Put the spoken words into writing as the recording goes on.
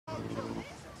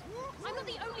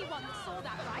the only one that saw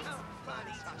that, right?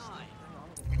 Bloody time.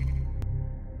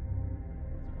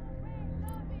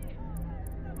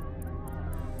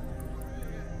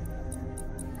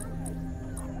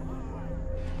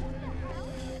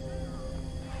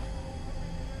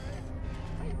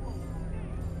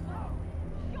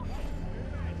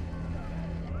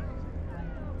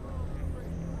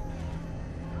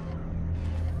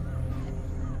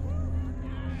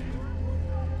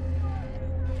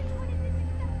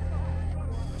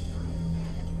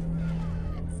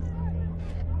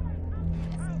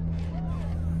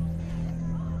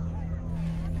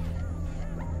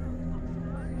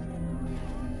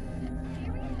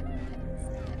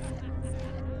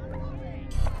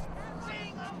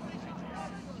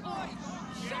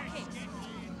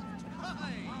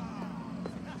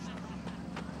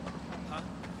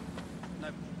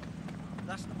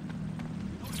 That's not...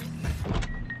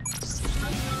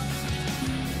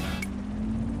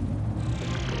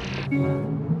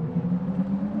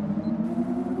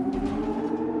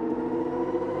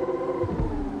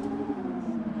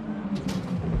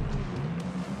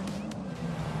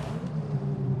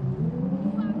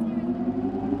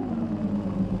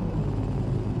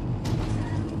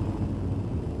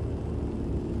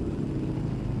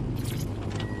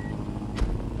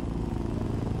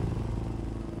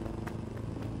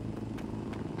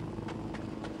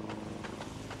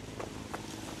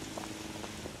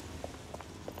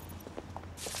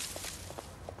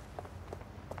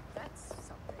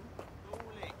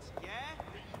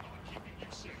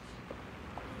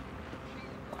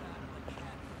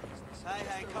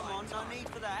 Hey, come on, no need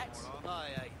for that.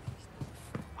 Hey.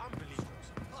 Unbelievable.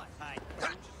 Hey. You're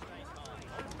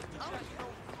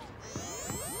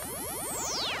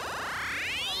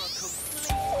a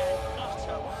complete and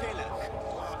utter pillock.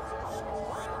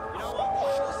 You know what?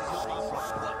 This is not my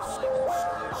problem.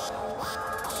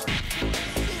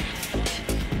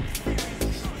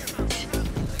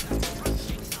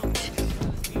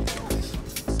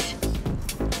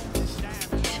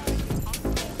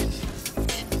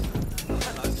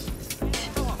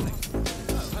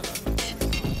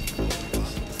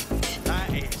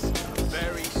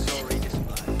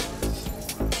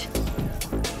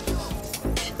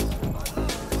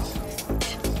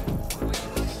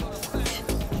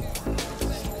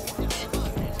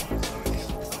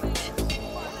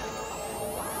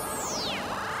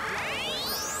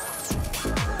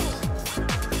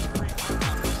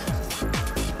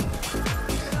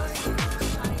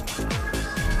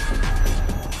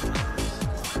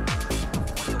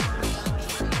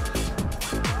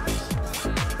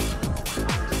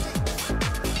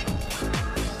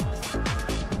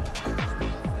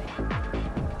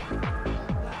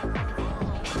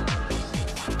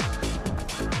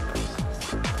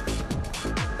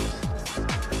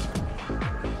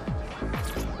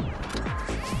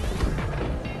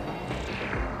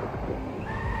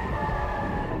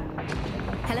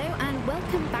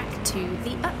 Welcome back to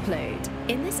The Upload.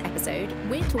 In this episode,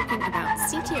 we're talking about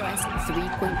CTOS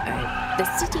 3.0,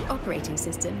 the city operating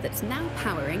system that's now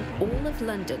powering all of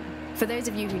London. For those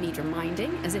of you who need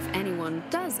reminding, as if anyone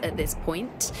does at this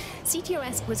point,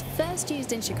 CTOS was first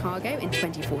used in Chicago in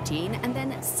 2014 and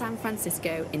then San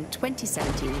Francisco in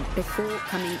 2017 before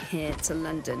coming here to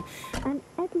London. And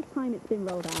every time it's been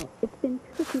rolled out, it's been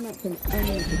pretty much an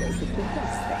unmitigated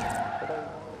disaster.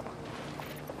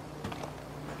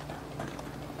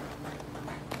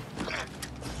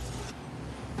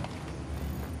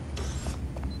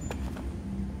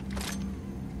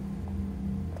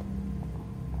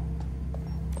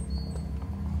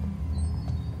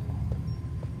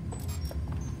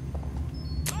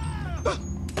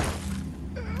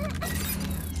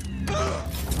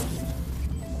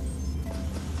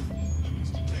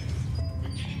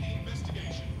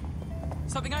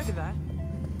 Something over there?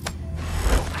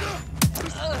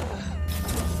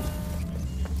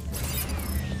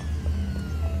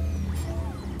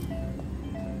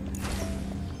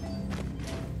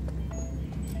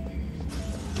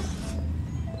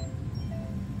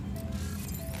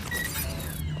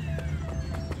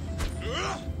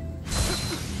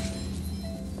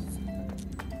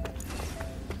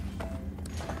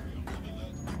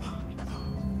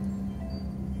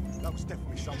 That was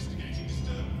definitely something.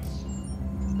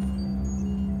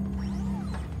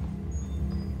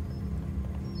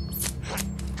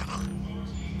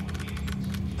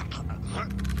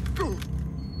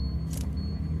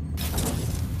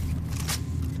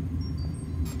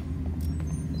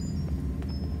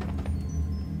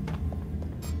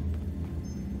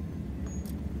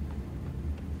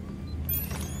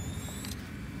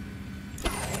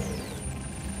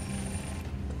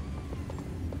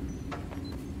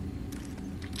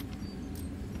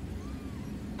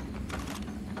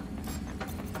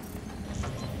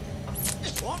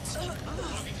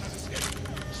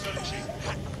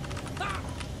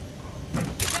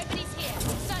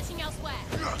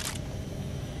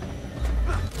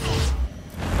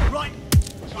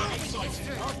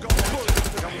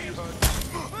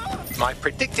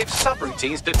 Predictive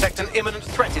subroutines detect an imminent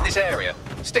threat in this area.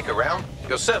 Stick around.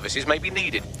 Your services may be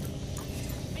needed.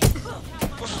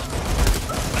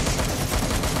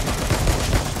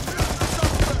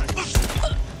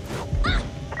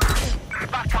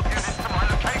 Backup units to my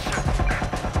location.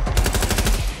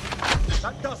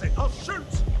 That does it. I'll shoot.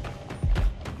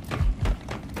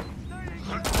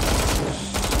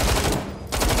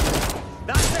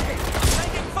 That's it!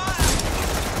 Taking fire!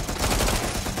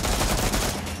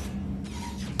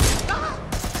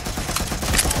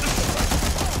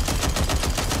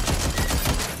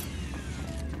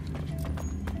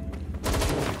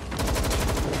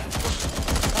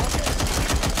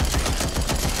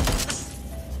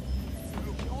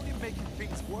 You're only making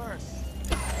things worse.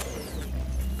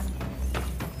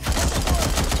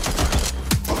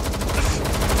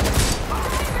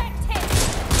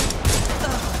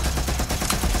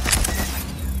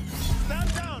 Stand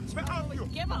down. Behind you.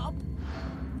 Give up!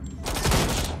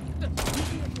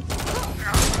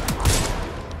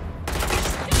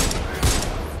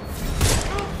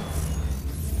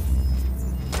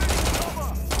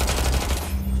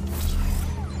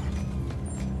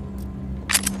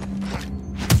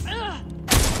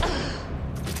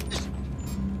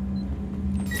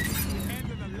 End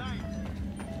of the line.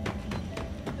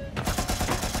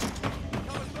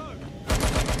 Cover slow.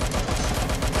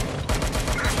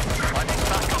 I need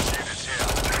backup units here.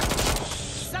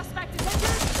 Suspect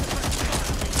detected!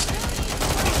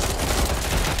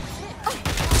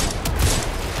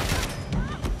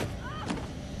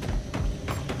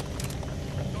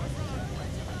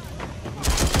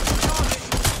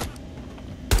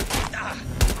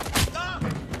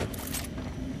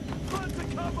 Run to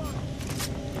cover.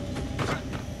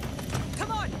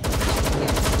 Come on!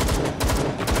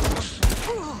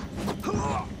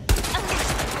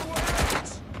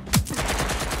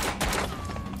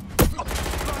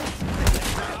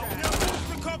 Move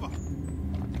to cover.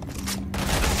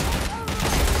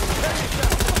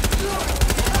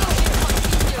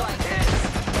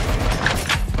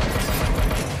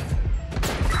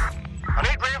 I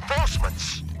need reinforcements.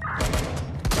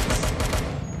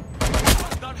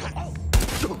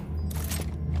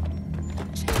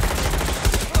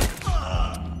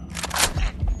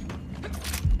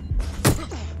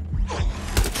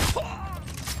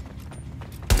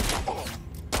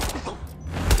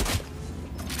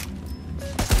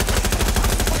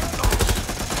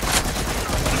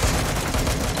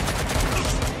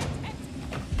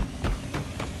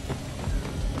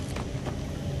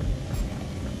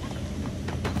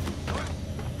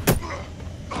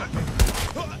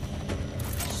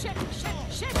 Shit! Shit!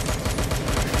 Shit!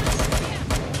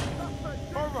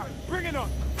 All right, bring it on.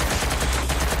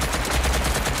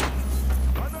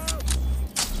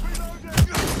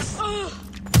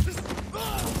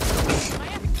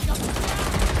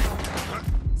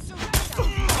 Surrender!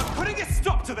 Putting a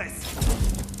stop to this.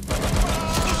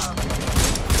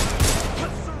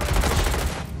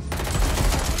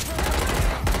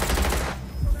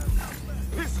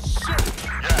 This is shit.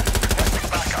 Yeah, requesting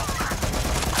backup.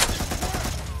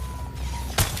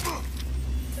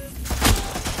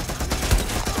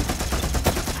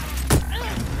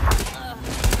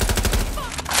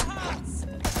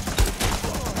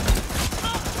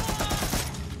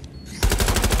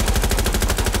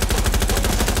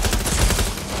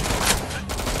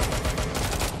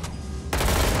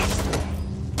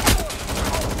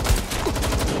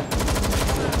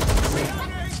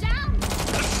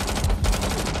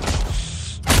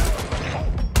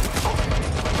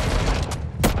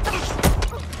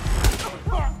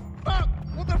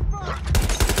 What the fuck?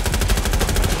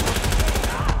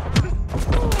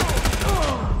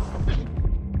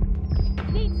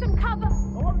 Need some cover! I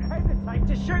won't hesitate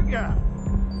to shoot you.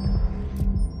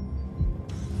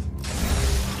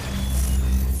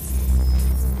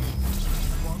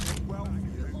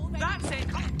 That's it!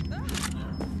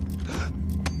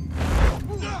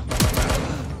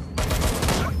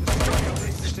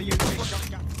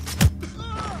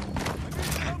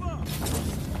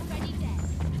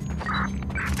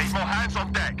 Need more hands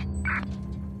on deck.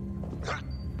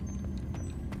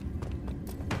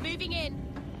 Moving in.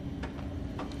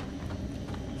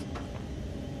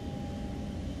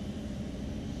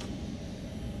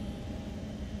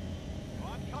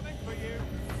 I'm coming for you.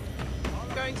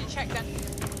 Going to check that.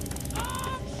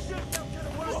 Oh, shit, don't get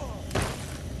away.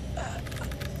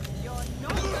 You're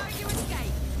not going to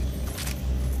escape.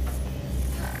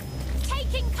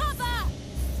 Taking cover!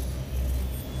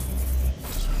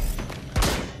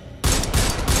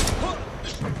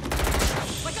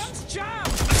 My gun's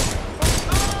jammed!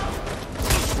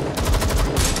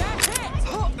 They're hit!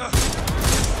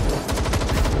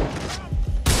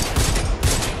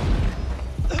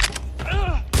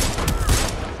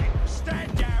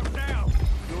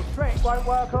 won't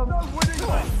work on. No winning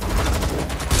way.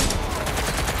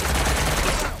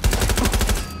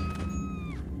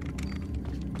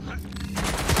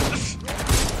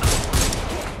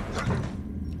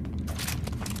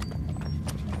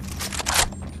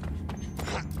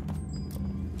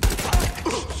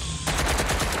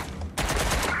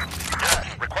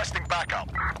 Requesting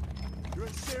backup. You're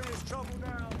in serious trouble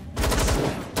now.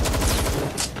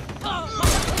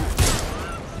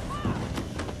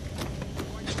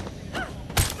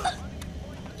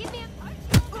 Give me a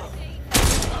opportunity.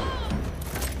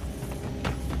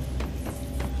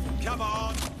 Come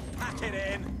on, pack it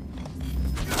in.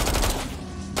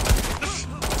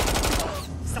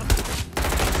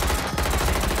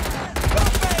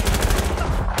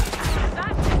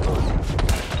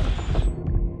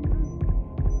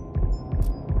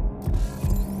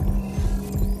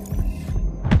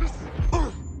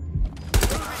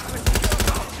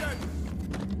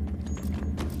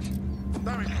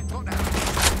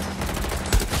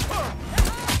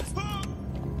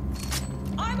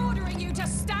 I'm ordering you to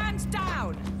stand